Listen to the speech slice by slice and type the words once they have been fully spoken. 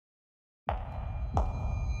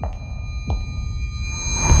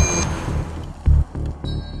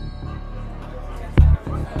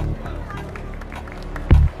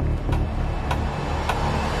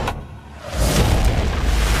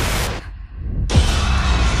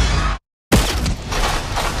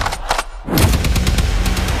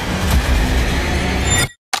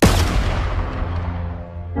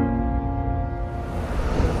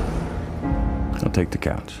take the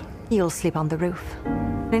couch. You'll sleep on the roof.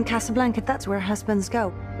 In Casablanca, that's where husbands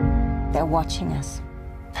go. They're watching us.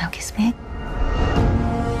 Now kiss me.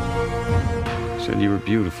 Said you were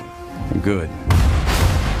beautiful and good.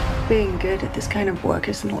 Being good at this kind of work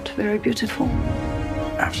is not very beautiful.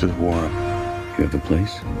 After the war, you have the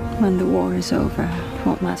place? When the war is over, it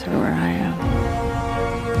won't matter where I am.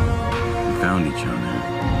 We found each other.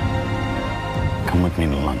 Come with me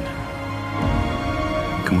to London.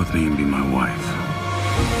 Come with me and be my wife.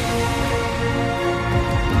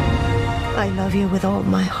 I love you with all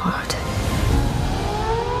my heart.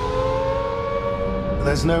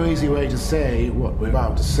 There's no easy way to say what we're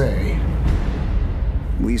about to say.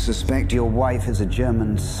 We suspect your wife is a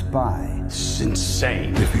German spy. It's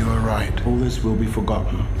insane. If you are right, all this will be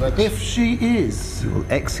forgotten. But if she is, You will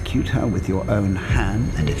execute her with your own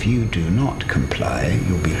hand, and if you do not comply,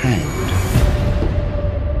 you'll be hanged.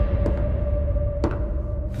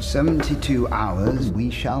 For 72 hours, we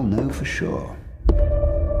shall know for sure.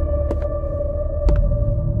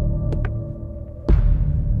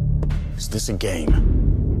 Is this a game?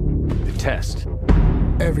 A test?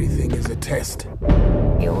 everything is a test.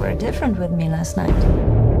 You were different with me last night.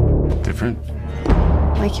 Different?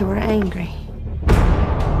 Like you were angry.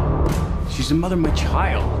 She's the mother of my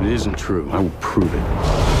child. It isn't true. I will prove it.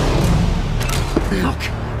 Look,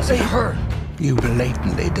 say her. You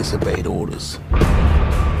blatantly disobeyed orders.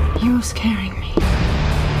 You're scaring me.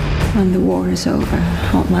 When the war is over,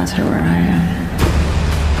 it won't matter where I am.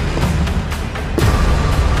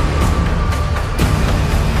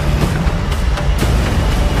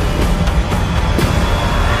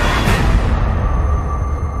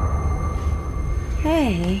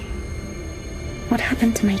 Hey, what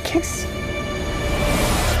happened to my kiss?